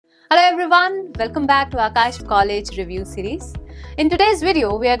everyone, welcome back to Aakash College Review Series. In today's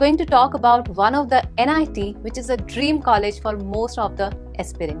video, we are going to talk about one of the NIT, which is a dream college for most of the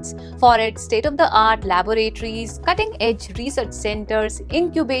aspirants, for its state-of-the-art laboratories, cutting-edge research centers,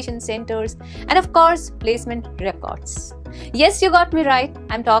 incubation centers, and of course, placement records. Yes, you got me right,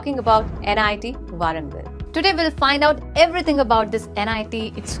 I'm talking about NIT Warangal. Today we'll find out everything about this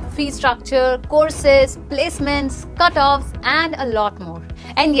NIT, its fee structure, courses, placements, cutoffs, and a lot more.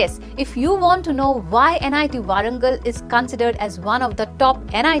 And yes, if you want to know why NIT Warangal is considered as one of the top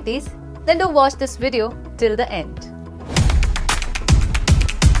NITs, then do watch this video till the end.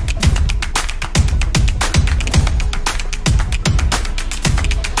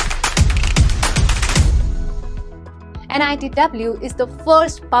 NITW is the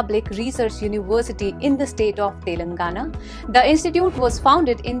first public research university in the state of Telangana. The institute was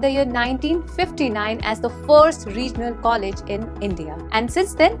founded in the year 1959 as the first regional college in India, and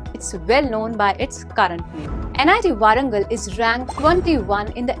since then it's well known by its current name. NIT Warangal is ranked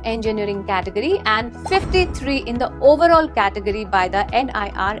 21 in the engineering category and 53 in the overall category by the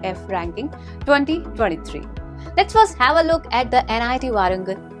NIRF ranking 2023. Let's first have a look at the NIT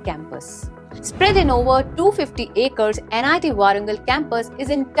Warangal campus. Spread in over 250 acres, NIT Warangal campus is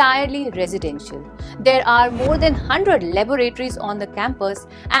entirely residential. There are more than 100 laboratories on the campus,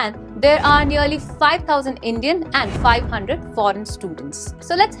 and there are nearly 5,000 Indian and 500 foreign students.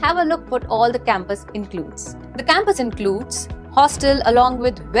 So let's have a look what all the campus includes. The campus includes hostel along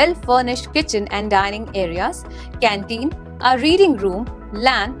with well-furnished kitchen and dining areas, canteen, a reading room,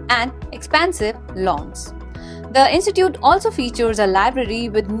 LAN, and expansive lawns. The institute also features a library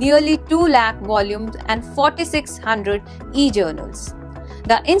with nearly 2 lakh volumes and 4,600 e-journals.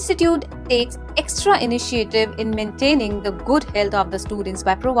 The institute takes extra initiative in maintaining the good health of the students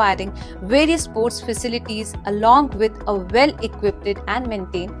by providing various sports facilities along with a well-equipped and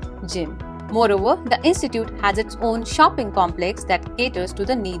maintained gym. Moreover, the institute has its own shopping complex that caters to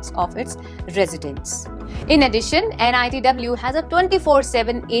the needs of its residents. In addition, NITW has a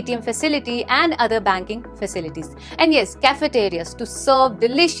 24/7 ATM facility and other banking facilities. And yes, cafeterias to serve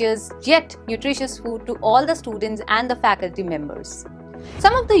delicious yet nutritious food to all the students and the faculty members.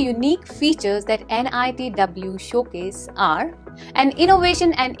 Some of the unique features that NITW showcase are an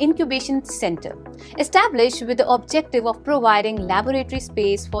innovation and incubation center, established with the objective of providing laboratory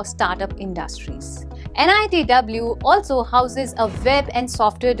space for startup industries. NITW also houses a web and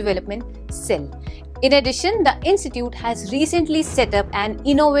software development cell. In addition, the institute has recently set up an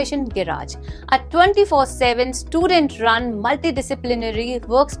innovation garage, a 24/7 student-run multidisciplinary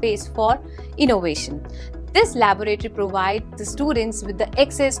workspace for innovation. This laboratory provides the students with the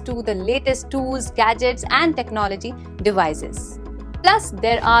access to the latest tools, gadgets, and technology devices. Plus,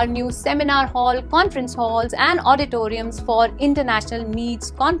 there are new seminar hall, conference halls, and auditoriums for international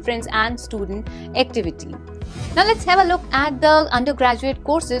meets, conference, and student activity. Now let's have a look at the undergraduate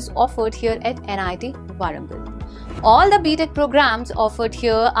courses offered here at NIT Warangal. All the BTech programs offered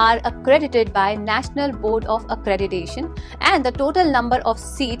here are accredited by National Board of Accreditation, and the total number of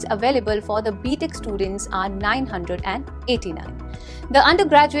seats available for the BTech students are 989. The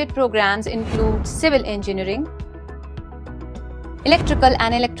undergraduate programs include civil engineering, electrical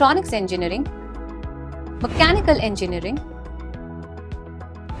and electronics engineering, mechanical engineering,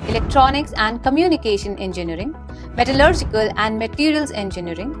 electronics and communication engineering, metallurgical and materials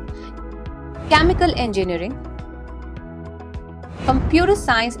engineering, chemical engineering, computer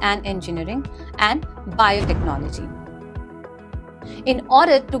science and engineering, and biotechnology. In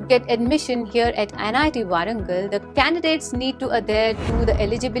order to get admission here at NIT Warangal, the candidates need to adhere to the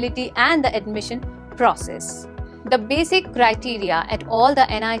eligibility and the admission process. The basic criteria at all the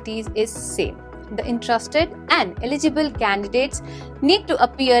NITs is same. The interested and eligible candidates need to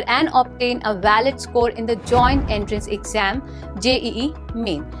appear and obtain a valid score in the Joint Entrance Exam JEE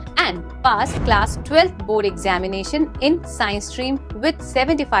Main and pass Class 12th board examination in science stream with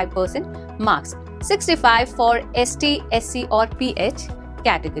 75% marks, 65 for ST, SC or PH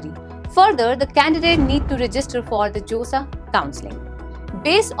category. Further, the candidate need to register for the JOSA counselling.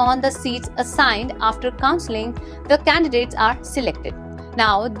 Based on the seats assigned after counselling, the candidates are selected.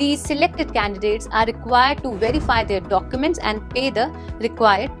 Now, these selected candidates are required to verify their documents and pay the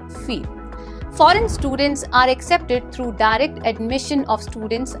required fee. Foreign students are accepted through direct admission of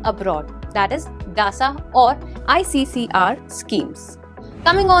students abroad, that is DASA or ICCR schemes.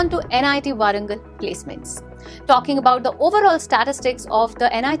 Coming on to NIT Warangal placements. Talking about the overall statistics of the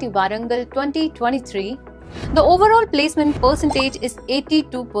NIT Warangal 2023, the overall placement percentage is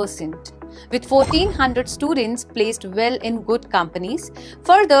 82%. with 1400 students placed well in good companies.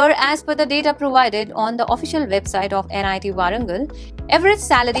 Further, as per the data provided on the official website of NIT Warangal, average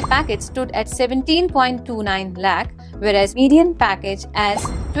salary package stood at 17.29 lakh, whereas median package as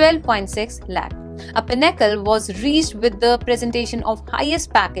 12.6 lakh. A pinnacle was reached with the presentation of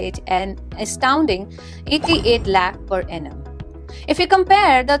highest package, an astounding 88 lakh per annum. If we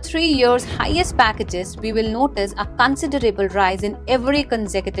compare the 3 years' highest packages, we will notice a considerable rise in every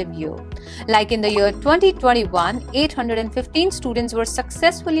consecutive year. Like in the year 2021, 815 students were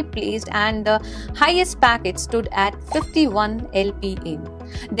successfully placed and the highest package stood at 51 LPA.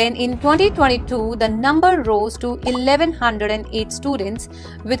 Then in 2022, the number rose to 1108 students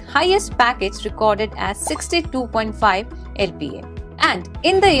with highest package recorded as 62.5 LPA. And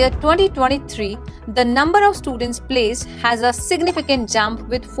in the year 2023, the number of students placed has a significant jump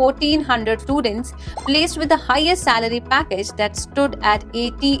with 1400 students placed with the highest salary package that stood at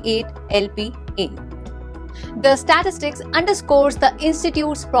 88 LPA. The statistics underscores the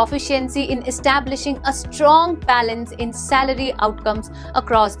institute's proficiency in establishing a strong balance in salary outcomes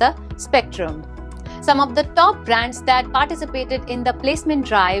across the spectrum. Some of the top brands that participated in the placement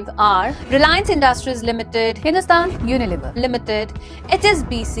drive are Reliance Industries Limited, Hindustan Unilever Limited,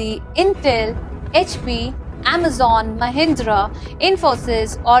 HSBC, Intel, HP, Amazon, Mahindra,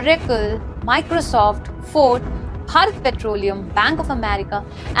 Infosys, Oracle, Microsoft, Ford, Bharat Petroleum, Bank of America,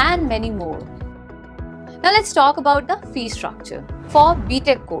 and many more. Now let's talk about the fee structure. For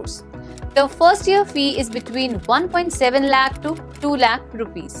BTech course, the first year fee is between 1.7 lakh to 2 lakh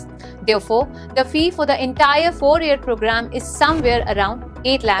rupees. Therefore, the fee for the entire 4-year program is somewhere around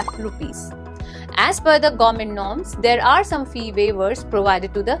 8 lakh rupees. As per the government norms, there are some fee waivers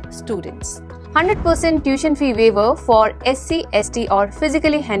provided to the students. 100% tuition fee waiver for SC, ST or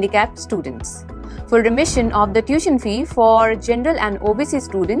physically handicapped students. Full remission of the tuition fee for general and OBC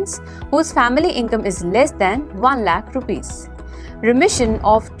students whose family income is less than 1 lakh rupees. Remission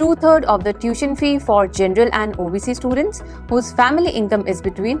of 2/3 of the tuition fee for general and OBC students whose family income is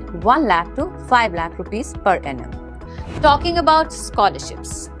between 1 lakh to 5 lakh rupees per annum. Talking about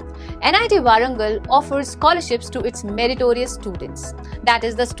scholarships. NIT Warangal offers scholarships to its meritorious students, that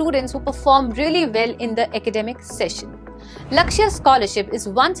is the students who perform really well in the academic session. Lakshya Scholarship is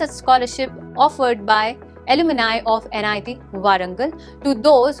one such scholarship offered by alumni of NIT Warangal to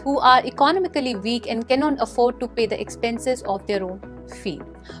those who are economically weak and cannot afford to pay the expenses of their own fee.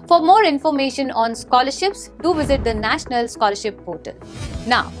 For more information on scholarships, do visit the National Scholarship Portal.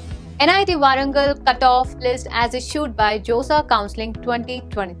 Now, NIT Warangal cutoff list as issued by JOSA Counseling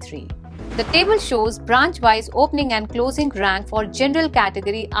 2023. The table shows branch-wise opening and closing rank for general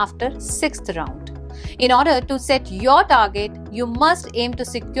category after 6th round. In order to set your target, you must aim to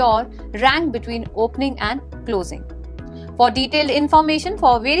secure rank between opening and closing. For detailed information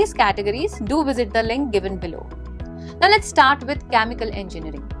for various categories, do visit the link given below. Now let's start with chemical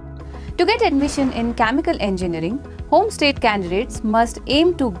engineering. To get admission in chemical engineering, home state candidates must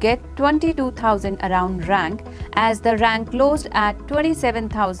aim to get 22,000 around rank, as the rank closed at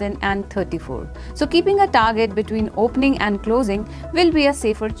 27,034. So keeping a target between opening and closing will be a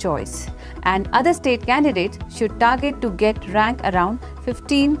safer choice. And other state candidates should target to get rank around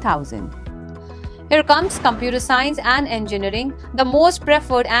 15,000. Here comes computer science and engineering, the most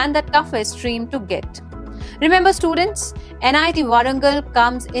preferred and the toughest stream to get. Remember students, NIT Warangal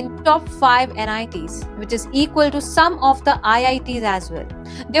comes in top 5 NITs, which is equal to some of the IITs as well.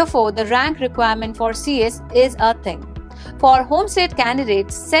 Therefore, the rank requirement for CS is a thing. For home state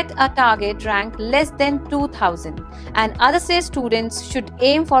candidates, set a target rank less than 2,000 and other state students should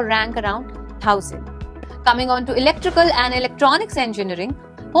aim for rank around 1,000. Coming on to electrical and electronics engineering,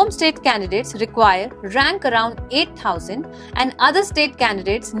 home state candidates require rank around 8,000 and other state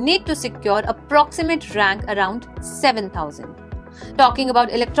candidates need to secure approximate rank around 7,000. Talking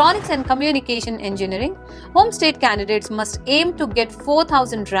about electronics and communication engineering, home state candidates must aim to get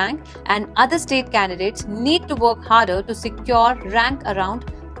 4,000 rank and other state candidates need to work harder to secure rank around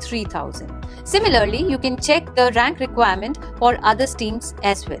 3,000. Similarly, you can check the rank requirement for other streams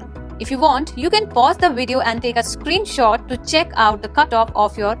as well. If you want, you can pause the video and take a screenshot to check out the cutoff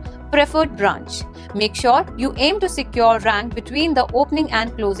of your preferred branch. Make sure you aim to secure rank between the opening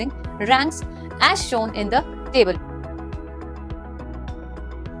and closing ranks as shown in the table.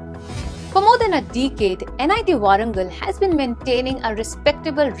 For more than a decade, NIT Warangal has been maintaining a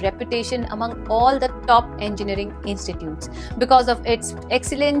respectable reputation among all the top engineering institutes because of its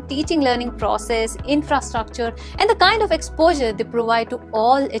excellent teaching-learning process, infrastructure, and the kind of exposure they provide to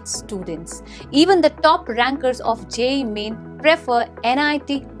all its students. Even the top rankers of JEE Main prefer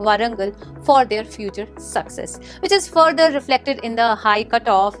NIT Warangal for their future success, which is further reflected in the high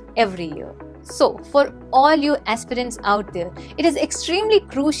cutoff every year. So, for all you aspirants out there, it is extremely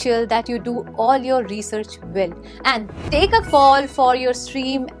crucial that you do all your research well and take a call for your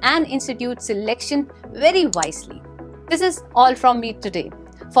stream and institute selection very wisely. This is all from me today.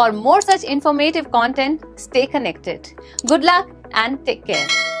 For more such informative content, stay connected. Good luck and take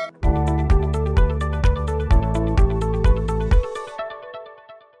care.